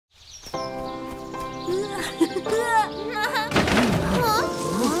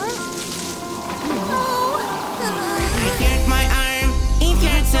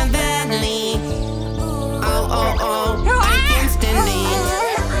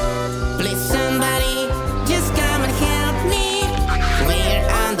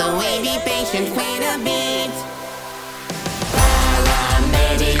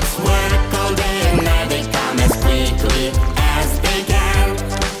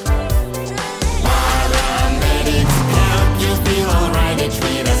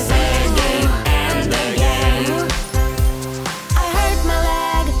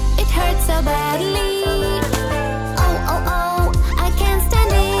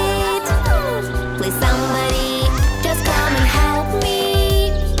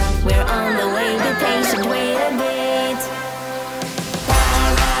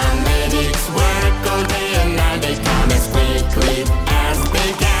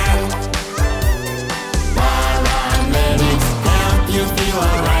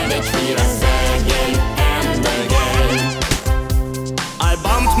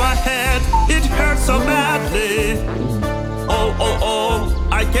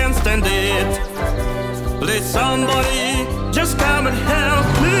can't stand it. Please somebody just come and help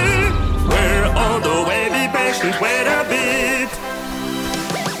me. Where all the wavy patients wait a bit.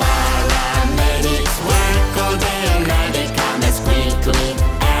 Paramedics work all day and night. They come as quickly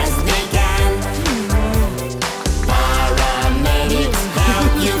as they can. Paramedics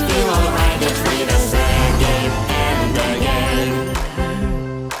help you feel alright. They treat us again and again.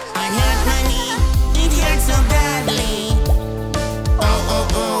 I hurt my knee, it hurts so badly. Oh, oh,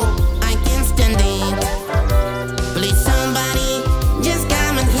 oh, I can't stand it. Please somebody just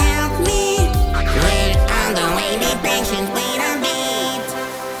come and help me. We're on the way, the patient wait a bit.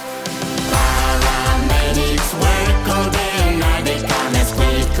 Paramedics work all day and night. They come as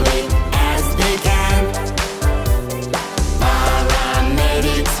quickly as they can.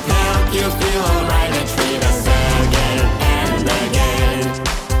 Paramedics help you feel alright. They treat us again and again.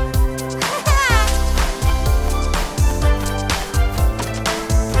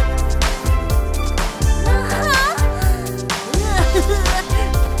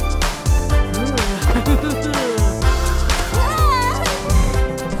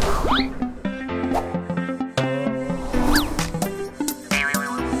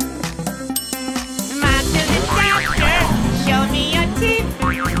 Man to the doctor, show me your teeth.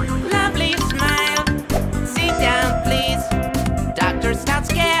 Lovely smile. Sit down, please. Doctor's not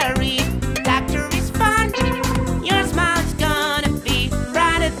scary. Doctor is fun. Your smile's gonna be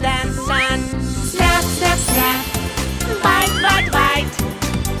brighter than sun. Snap, snap, snap. Bite, bite, bite.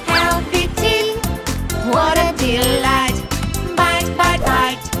 Healthy teeth. What a delight. Bite, bite,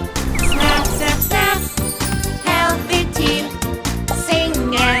 bite. Snap, snap, snap. Healthy teeth. Sing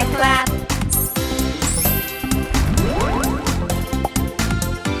and clap.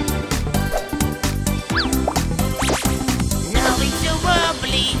 Now it's a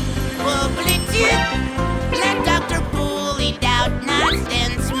wobbly, wobbly tooth. Let doctor pull it out nice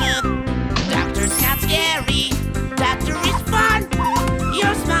and smooth. Doctor's not scary, doctor is fun.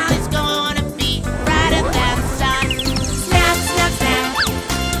 Your smile is gonna be brighter than sun. Snap, snap, snap.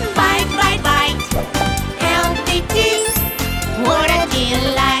 Bite, bite, bite. Healthy teeth. What a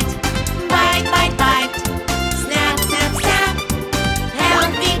delight. Bite, bite, bite. Snap, snap, snap.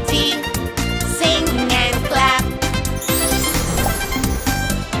 Healthy teeth. Sing and clap.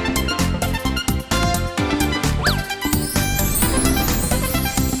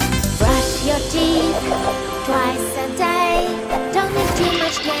 Brush your teeth twice a day. Don't eat too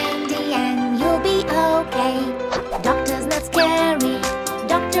much candy and you'll be okay. Doctor's not scary,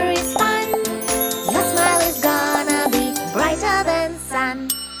 doctor is fun. Your smile is gonna be brighter than sun.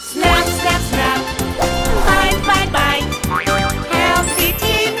 Snap, snap, snap. Bite, bite, bite. Healthy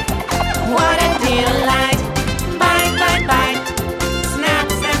teeth. What a delight. Bite, bite, bite. Snap,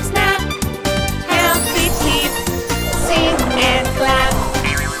 snap, snap. Healthy teeth. Sing and clap.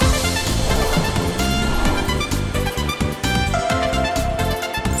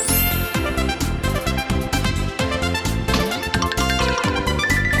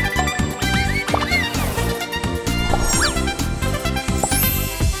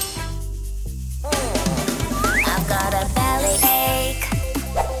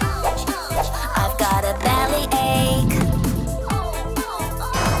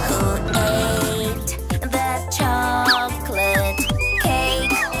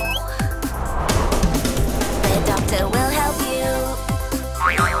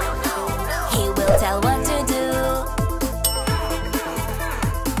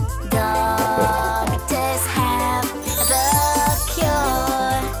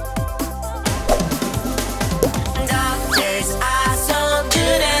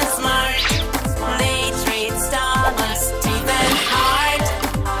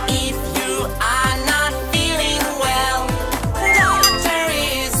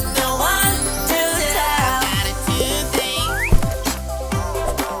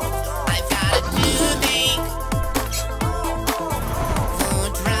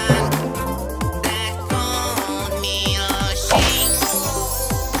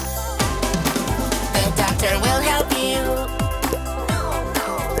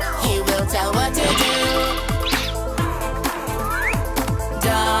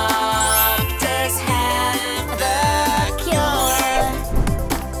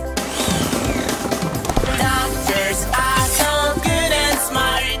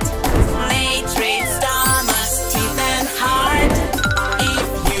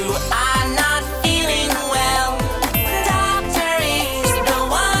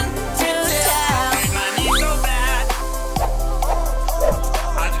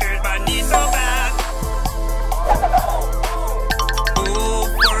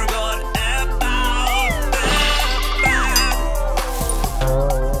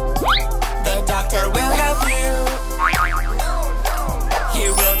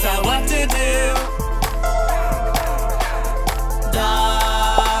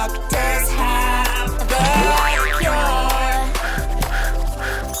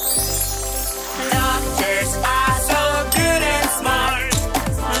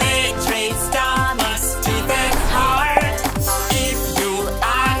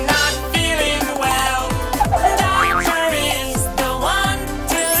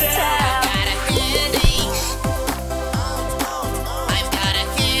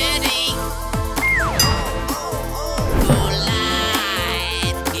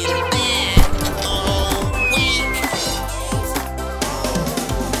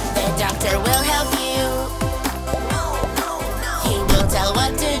 Doctor will help you. He will tell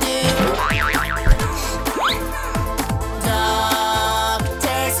what to do.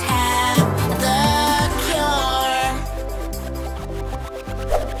 Doctors have the cure.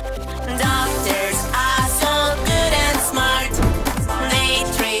 Doctors are so good and smart. They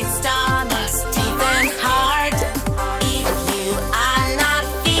treat stomachs, teeth and heart. If you are not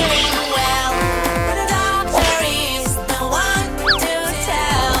feeling well, the doctor is the one to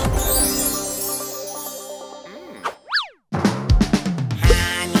tell.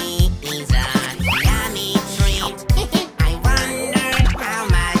 Honey is a yummy treat. I wonder how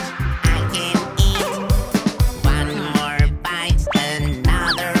much I can eat. One more bite,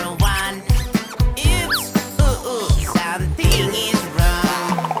 another one. Oops, something is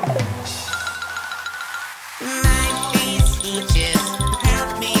wrong. My face itches, help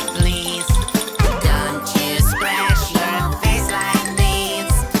me please. Don't you scratch your face like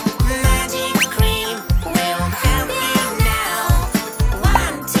this. Magic cream will help you now.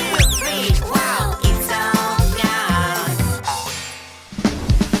 1, 2, 3, wow, it's all gone.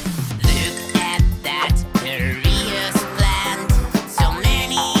 Look at that curious plant. So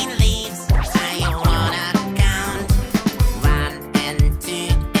many leaves, I wanna count. 1 and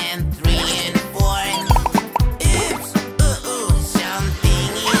 2 and 3 and 4. Oops, something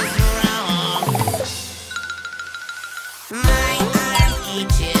is wrong. My arm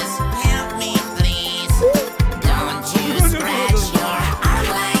itches, help me please. Don't you scratch your arm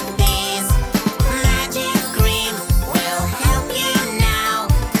like this. Magic cream will help you now.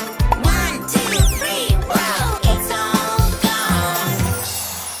 1, 2, 3, wow, it's all gone.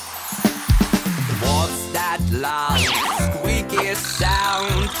 What's that loud, squeaky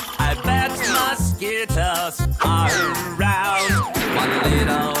sound? I bet mosquitoes are around. One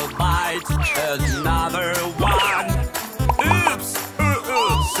little bite, another